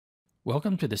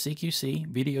Welcome to the CQC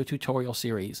video tutorial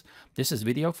series. This is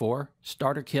video 4,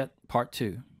 Starter Kit Part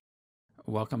 2.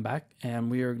 Welcome back, and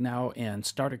we are now in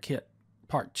Starter Kit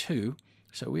Part 2.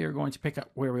 So we are going to pick up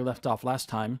where we left off last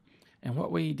time. And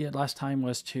what we did last time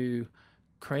was to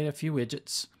create a few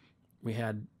widgets. We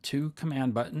had 2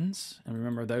 command buttons, and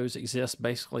remember those exist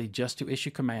basically just to issue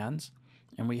commands.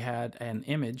 And we had an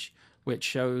image which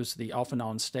shows the off and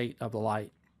on state of the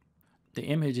light. The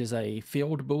image is a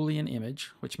field Boolean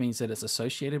image, which means that it's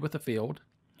associated with a field,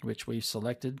 which we've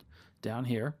selected down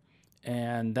here.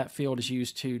 And that field is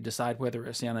used to decide whether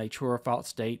it's in a true or false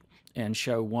state and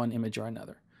show one image or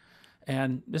another.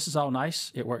 And this is all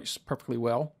nice. It works perfectly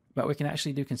well, but we can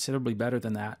actually do considerably better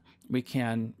than that. We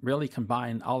can really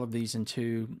combine all of these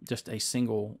into just a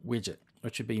single widget,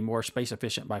 which would be more space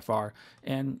efficient by far,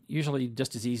 and usually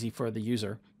just as easy for the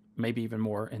user, maybe even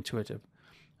more intuitive.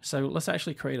 So let's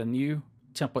actually create a new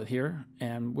template here,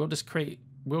 and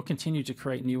we'll continue to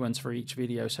create new ones for each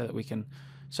video so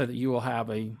that you will have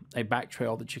a back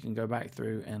trail that you can go back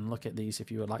through and look at these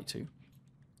if you would like to.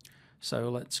 So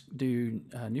let's do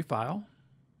a new file,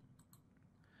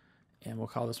 and we'll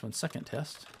call this one second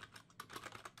test.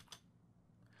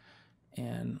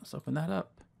 And let's open that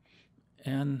up.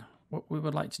 And what we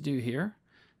would like to do here,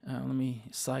 let me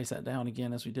size that down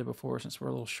again as we did before, since we're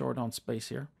a little short on space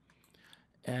here.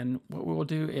 And what we will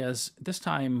do is this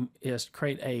time is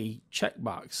create a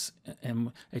checkbox.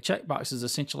 And a checkbox is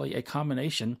essentially a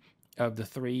combination of the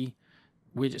 3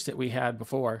 widgets that we had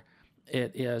before.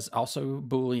 It is also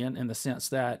Boolean in the sense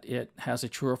that it has a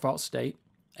true or false state.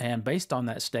 And based on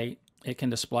that state, it can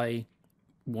display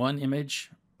one image,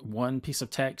 one piece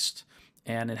of text,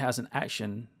 and it has an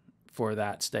action for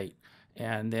that state.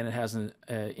 And then it has an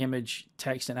image,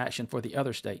 text, and action for the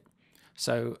other state.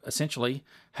 So essentially,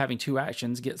 having 2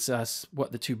 actions gets us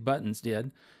what the 2 buttons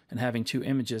did, and having 2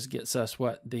 images gets us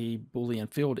what the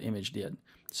Boolean field image did.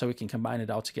 So we can combine it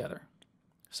all together.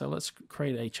 So let's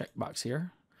create a checkbox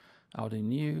here. I'll do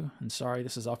new, and sorry,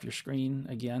 this is off your screen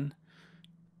again.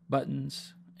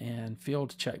 Buttons and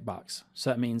field checkbox. So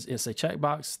that means it's a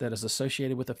checkbox that is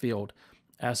associated with a field,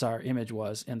 as our image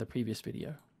was in the previous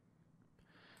video.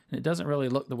 And it doesn't really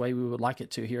look the way we would like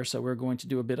it to here, so we're going to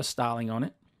do a bit of styling on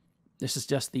it. This is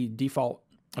just the default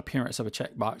appearance of a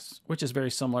checkbox, which is very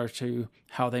similar to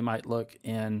how they might look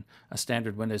in a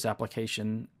standard Windows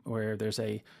application where there's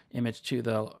a image to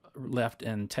the left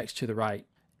and text to the right.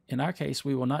 In our case,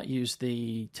 we will not use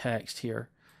the text here.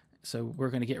 So we're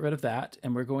going to get rid of that,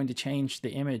 and we're going to change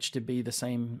the image to be the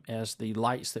same as the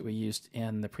lights that we used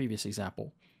in the previous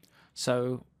example.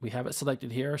 So we have it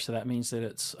selected here, so that means that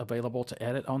it's available to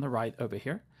edit on the right over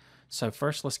here. So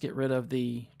first, let's get rid of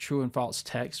the true and false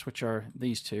text, which are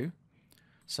these 2.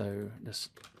 So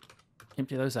just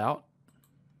empty those out.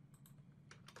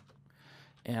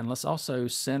 And let's also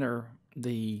center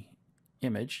the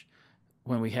image.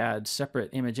 When we had separate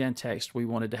image and text, we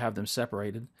wanted to have them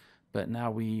separated, but now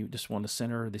we just want to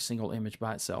center the single image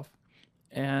by itself.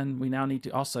 And we now need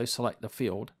to also select the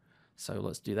field. So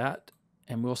let's do that.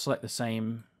 And we'll select the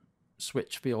same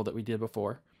switch field that we did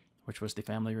before, which was the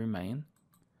family room main.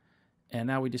 And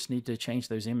now we just need to change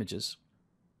those images.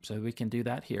 So we can do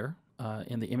that here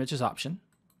in the images option.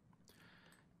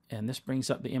 And this brings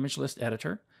up the image list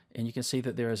editor. And you can see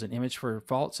that there is an image for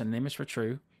false and an image for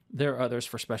true. There are others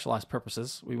for specialized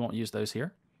purposes. We won't use those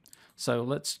here. So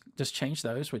let's just change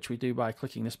those, which we do by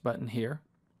clicking this button here.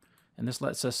 And this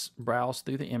lets us browse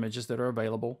through the images that are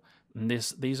available. And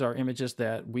these are images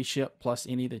that we ship plus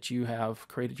any that you have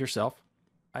created yourself.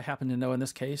 I happen to know in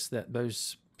this case that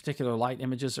those particular light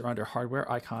images are under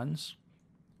hardware icons,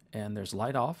 and there's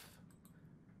light off,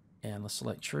 and let's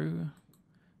select true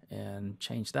and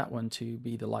change that one to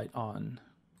be the light on.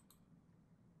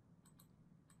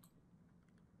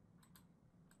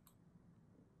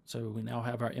 So we now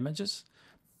have our images,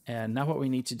 and now what we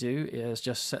need to do is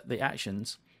just set the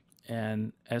actions.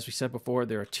 And as we said before,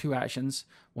 there are 2 actions,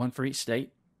 one for each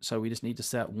state. So we just need to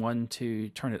set one to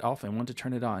turn it off and one to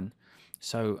turn it on.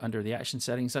 So under the action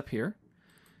settings up here,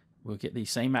 we'll get the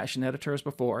same action editor as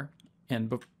before.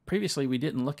 And previously, we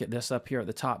didn't look at this up here at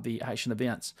the top, the action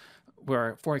events,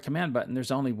 where for a command button,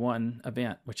 there's only one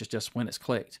event, which is just when it's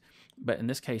clicked. But in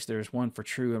this case, there's one for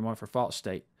true and one for false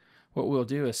state. What we'll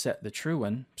do is set the true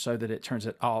one so that it turns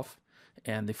it off,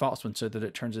 and the false one so that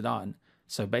it turns it on.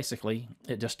 So basically,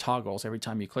 it just toggles every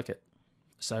time you click it.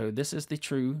 So this is the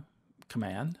true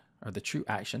command, or the true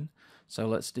action. So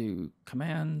let's do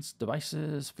commands,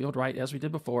 devices, field right as we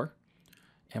did before.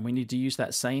 And we need to use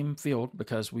that same field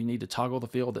because we need to toggle the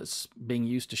field that's being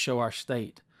used to show our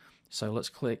state. So let's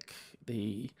click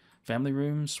the family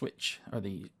room switch, or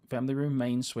the family room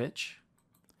main switch.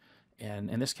 And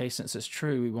in this case, since it's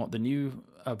true, we want the new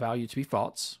value to be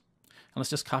false. And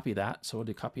let's just copy that. So we'll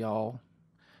do copy all,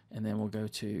 and then we'll go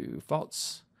to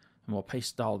false, and we'll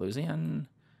paste all those in.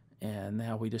 And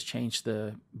now we just change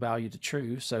the value to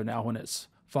true. So now when it's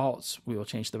false, we will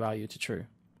change the value to true.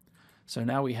 So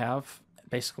now we have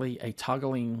basically a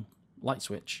toggling light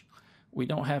switch. We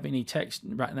don't have any text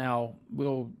right now.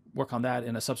 We'll work on that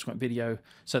in a subsequent video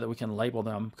so that we can label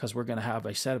them, because we're going to have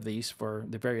a set of these for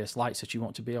the various lights that you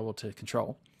want to be able to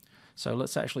control. So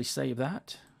let's actually save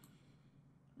that.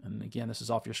 And again, this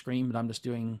is off your screen, but I'm just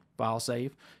doing file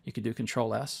save. You could do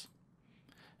Control S.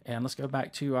 And let's go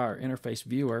back to our interface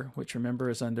viewer, which remember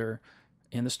is in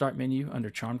the start menu under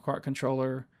Charm Quark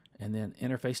Controller, and then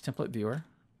Interface Template Viewer.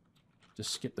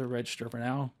 Just skip the register for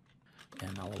now.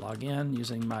 And I'll log in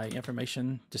using my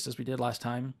information just as we did last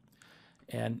time.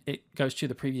 And it goes to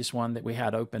the previous one that we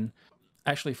had open.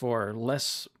 Actually, for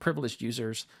less privileged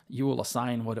users, you will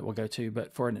assign what it will go to,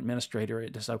 but for an administrator,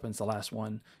 it just opens the last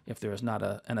one if there is not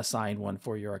an assigned one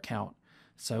for your account.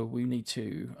 So we need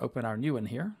to open our new one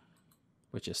here,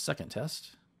 which is second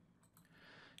test.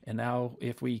 And now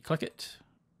if we click it,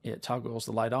 it toggles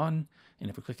the light on. And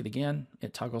if we click it again,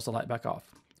 it toggles the light back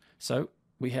off. So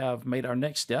we have made our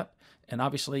next step. And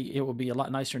obviously it will be a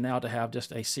lot nicer now to have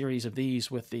just a series of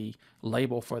these with the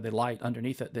label for the light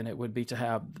underneath it than it would be to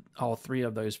have all three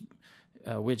of those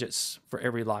widgets for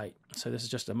every light. So this is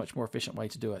just a much more efficient way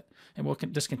to do it. And we'll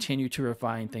just continue to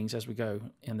refine things as we go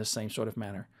in the same sort of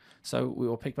manner. So we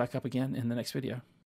will pick back up again in the next video.